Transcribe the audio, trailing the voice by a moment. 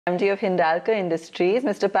MD of Hindalco Industries.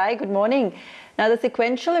 Mr. Pai, good morning. Now, the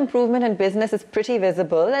sequential improvement in business is pretty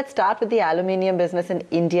visible. Let's start with the aluminium business in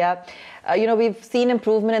India. We've seen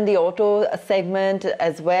improvement in the auto segment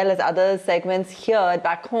as well as other segments here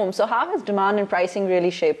back home. So how has demand and pricing really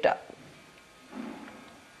shaped up?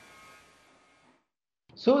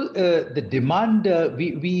 So the demand,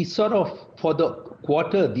 we sort of, for the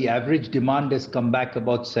quarter, the average demand has come back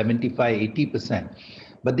about 75–80%.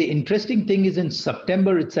 But the interesting thing is in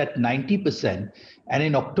September, it's at 90%. And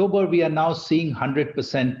in October, we are now seeing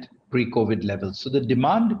 100% pre-COVID levels. So the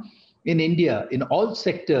demand in India, in all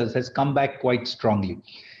sectors, has come back quite strongly.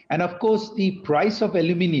 And of course, the price of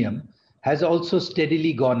aluminium has also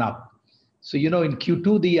steadily gone up. So, in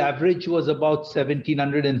Q2, the average was about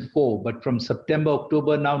 1,704. But from September,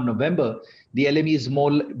 October, now November, the LME is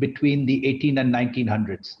more between the 18 and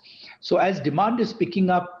 1900s. So as demand is picking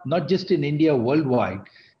up, not just in India, worldwide,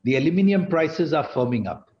 the aluminium prices are firming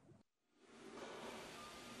up.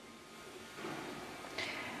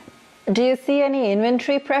 Do you see any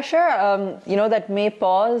inventory pressure, that may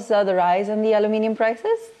pause the rise in the aluminium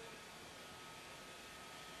prices?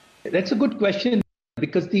 That's a good question.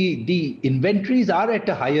 Because the inventories are at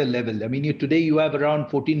a higher level. I mean, today you have around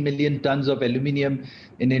 14 million tons of aluminium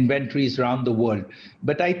in inventories around the world.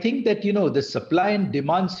 But I think that, the supply and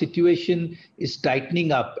demand situation is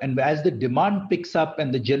tightening up. And as the demand picks up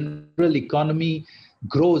and the general economy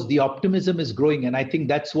grows, the optimism is growing. And I think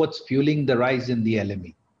that's what's fueling the rise in the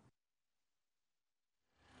LME.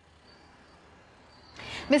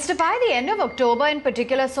 Mr. Pai, the end of October in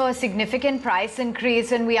particular saw a significant price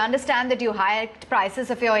increase, and we understand that you hiked prices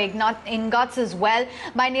of your ingots as well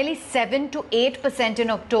by nearly 7 to 8% in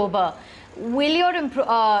October. Will your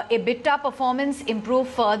EBITDA performance improve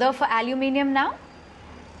further for aluminium now?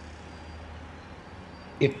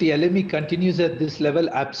 If the LME continues at this level,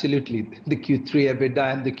 absolutely. The Q3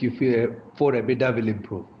 EBITDA and the Q4 EBITDA will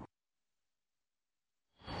improve.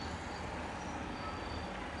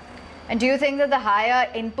 And do you think that the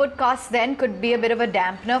higher input costs then could be a bit of a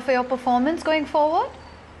dampener for your performance going forward?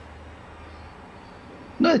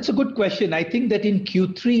 No, it's a good question. I think that in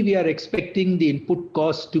Q3, we are expecting the input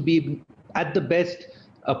costs to be at the best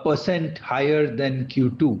 1% higher than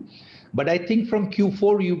Q2. But I think from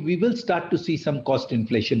Q4, we will start to see some cost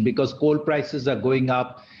inflation because coal prices are going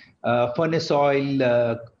up, furnace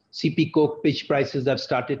oil, CP coke pitch prices have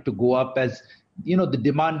started to go up as the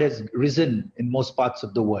demand has risen in most parts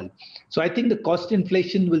of the world. So I think the cost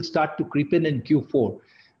inflation will start to creep in Q4.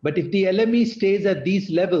 But if the LME stays at these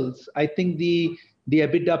levels, I think the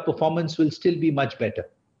EBITDA performance will still be much better.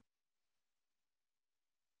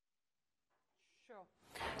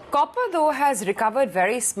 Copper, though, has recovered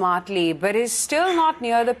very smartly, but is still not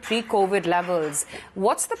near the pre-COVID levels.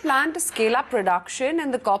 What's the plan to scale up production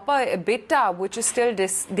and the copper EBITDA, which is still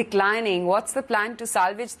declining? What's the plan to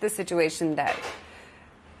salvage the situation there?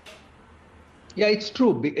 Yeah, it's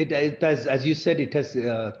true. It has, as you said, it has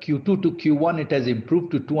Q2 to Q1, it has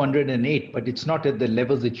improved to 208, but it's not at the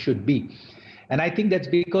levels it should be. And I think that's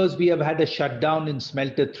because we have had a shutdown in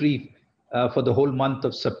Smelter 3 for the whole month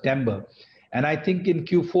of September. And I think in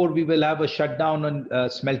Q4, we will have a shutdown on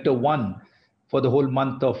Smelter 1 for the whole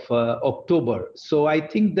month of October. So I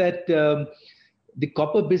think that the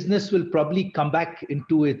copper business will probably come back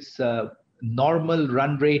into its normal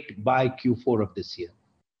run rate by Q4 of this year.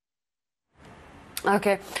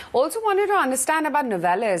 Okay. Also wanted to understand about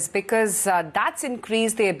Novelis because that's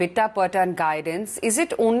increased the EBITDA per ton guidance. Is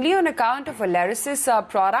it only on account of Aleris's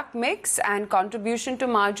product mix and contribution to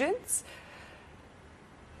margins?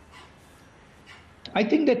 I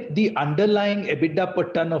think that the underlying EBITDA per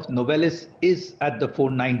ton of Novelis is at the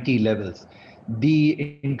 490 levels.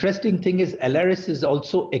 The interesting thing is Aleris is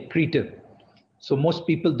also accretive. So most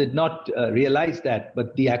people did not realize that,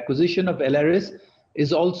 but the acquisition of Aleris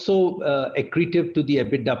is also accretive to the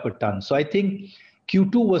EBITDA per ton. So I think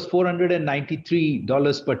Q2 was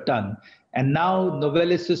 $493 per ton. And now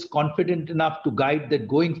Novelis is confident enough to guide that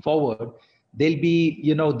going forward, they'll be,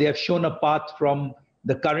 they have shown a path from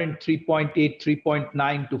the current 3.8,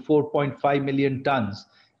 3.9 to 4.5 million tons,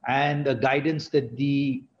 and a guidance that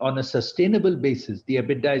on a sustainable basis, the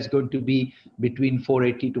EBITDA is going to be between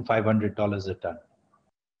 $480 to $500 a ton.